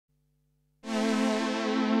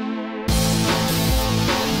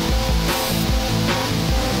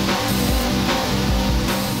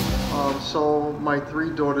My 3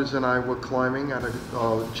 daughters and I were climbing at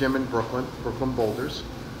a gym in Brooklyn Boulders,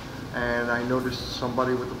 and I noticed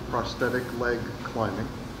somebody with a prosthetic leg climbing,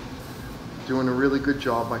 doing a really good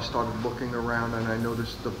job. I started looking around and I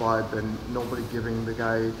noticed the vibe, and nobody giving the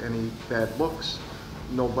guy any bad looks,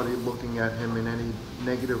 nobody looking at him in any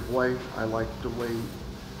negative way. I liked the way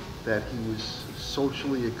that he was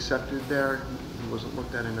socially accepted there. He wasn't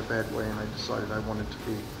looked at in a bad way, and I decided I wanted to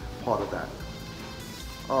be part of that.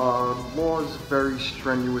 Law is a very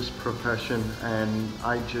strenuous profession, and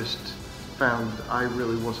I just found I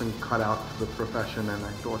really wasn't cut out for the profession, and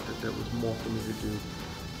I thought that there was more for me to do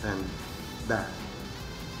than that.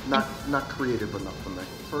 Not creative enough for me.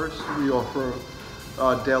 First, we offer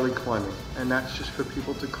daily climbing, and that's just for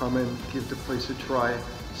people to come and give the place a try,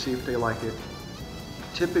 see if they like it.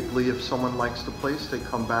 Typically, if someone likes the place, they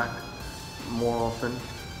come back more often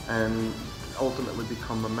and ultimately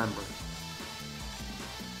become a member.